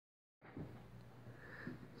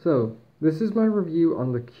So, this is my review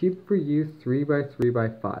on the C4U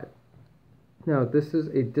 3x3x5. Now, this is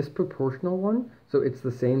a disproportional one, so it's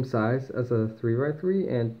the same size as a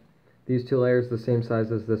 3x3, and these two layers the same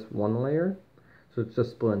size as this one layer, so it's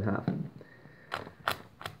just split in half.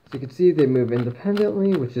 So you can see they move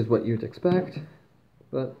independently, which is what you'd expect,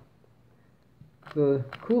 but the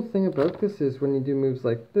cool thing about this is when you do moves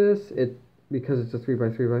like this, because it's a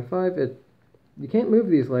 3x3x5, you can't move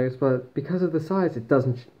these layers, but because of the size, it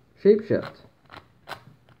doesn't shapeshift.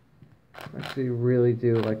 I actually really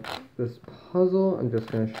do like this puzzle. I'm just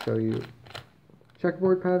going to show you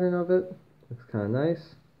checkerboard pattern of it. Looks kind of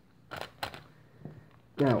nice.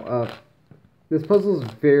 Now, this puzzle is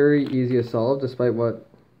very easy to solve, despite what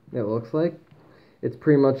it looks like. It's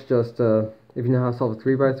pretty much just, if you know how to solve a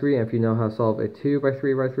 3x3, and if you know how to solve a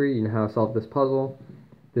 2x3x3, you know how to solve this puzzle.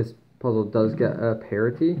 This puzzle does get a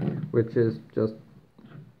parity, which is just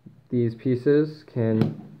these pieces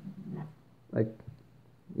can, like,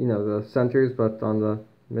 you know, the centers, but on the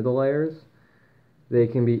middle layers, they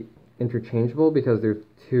can be interchangeable because they're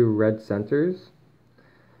two red centers.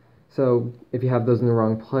 So if you have those in the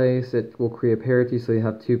wrong place, it will create parity, so you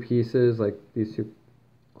have two pieces, like these two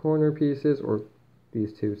corner pieces, or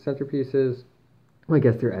these two center pieces. Well, I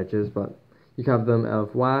guess they're edges, but you can have them out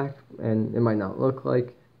of whack, and it might not look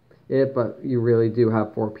like it, but you really do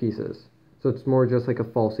have four pieces. So it's more just like a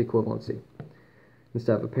false equivalency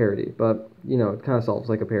instead of a parity, but you know, it kind of solves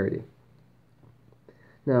like a parity.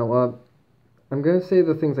 Now, I'm going to say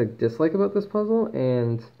the things I dislike about this puzzle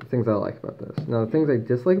and the things I like about this. Now, the things I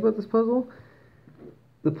dislike about this puzzle,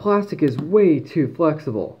 the plastic is way too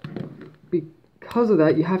flexible. Because of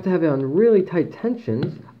that, you have to have it on really tight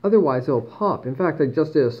tensions, otherwise it'll pop. In fact, I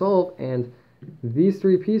just did a solve, and these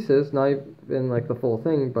three pieces, not even like the full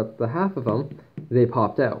thing, but the half of them, they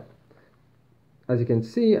popped out. As you can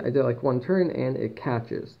see, I did like one turn and it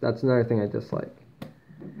catches. That's another thing I dislike.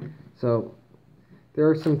 So, there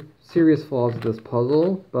are some serious flaws with this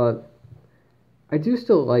puzzle, but I do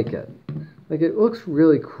still like it. Like, it looks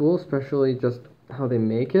really cool, especially just how they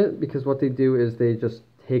make it, because what they do is they just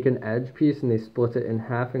take an edge piece and they split it in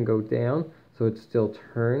half and go down, so it still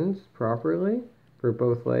turns properly for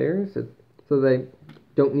both layers. So they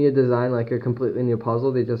don't need to design like a completely new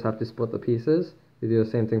puzzle, they just have to split the pieces. They do the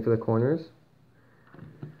same thing for the corners.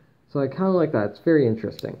 So I kind of like that, it's very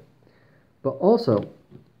interesting. But also,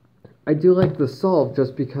 I do like the solve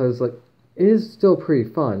just because like it is still pretty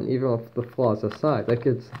fun, even with the flaws aside. Like,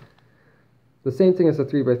 it's the same thing as a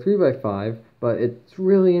 3x3x5, but it's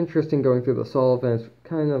really interesting going through the solve, and it's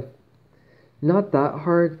kind of not that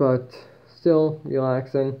hard, but still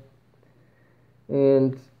relaxing.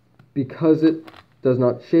 And because it does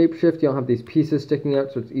not shapeshift, you don't have these pieces sticking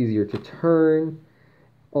out, so it's easier to turn.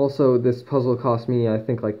 Also, this puzzle cost me, I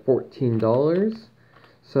think, like $14.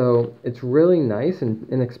 So it's really nice and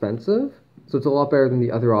inexpensive. So it's a lot better than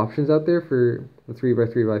the other options out there for the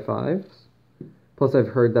 3x3x5s. Plus, I've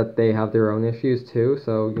heard that they have their own issues too,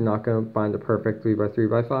 so you're not going to find a perfect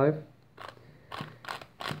 3x3x5.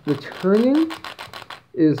 The turning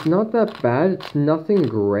is not that bad. It's nothing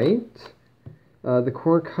great. The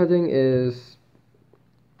corner cutting is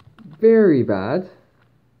very bad.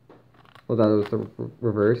 Well, that was the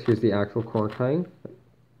reverse. Here's the actual corner cutting.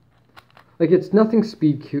 Like, it's nothing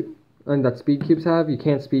speed cube, and that speed cubes have. You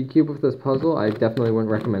can't speed cube with this puzzle. I definitely wouldn't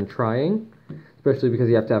recommend trying, especially because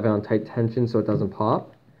you have to have it on tight tension so it doesn't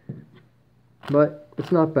pop. But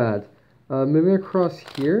it's not bad. Moving across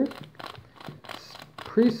here, it's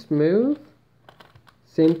pretty smooth.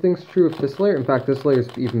 Same thing's true with this layer. In fact, this layer is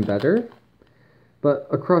even better. But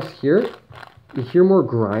across here, you hear more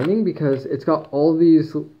grinding because it's got all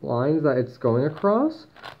these lines that it's going across.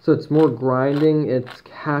 So it's more grinding, it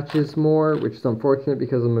catches more, which is unfortunate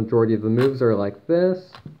because the majority of the moves are like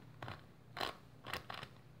this.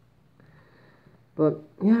 But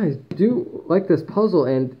yeah, I do like this puzzle,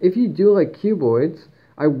 and if you do like cuboids,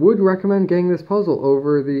 I would recommend getting this puzzle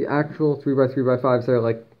over the actual 3x3x5s that are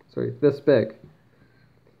like, this big.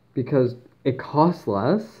 Because it costs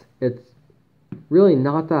less, it's really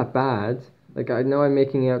not that bad. Like, I know I'm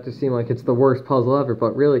making it out to seem like it's the worst puzzle ever,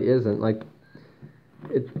 but really isn't. Like,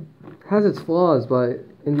 it has its flaws, but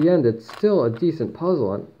in the end, it's still a decent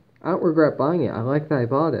puzzle, and I don't regret buying it. I like that I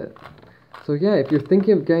bought it. So yeah, if you're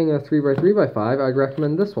thinking of getting a 3x3x5, I'd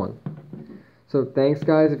recommend this one. So thanks,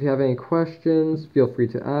 guys. If you have any questions, feel free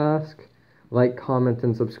to ask. Like, comment,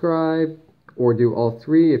 and subscribe. Or do all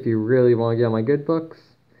three if you really want to get on my good books.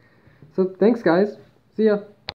 So thanks, guys. See ya.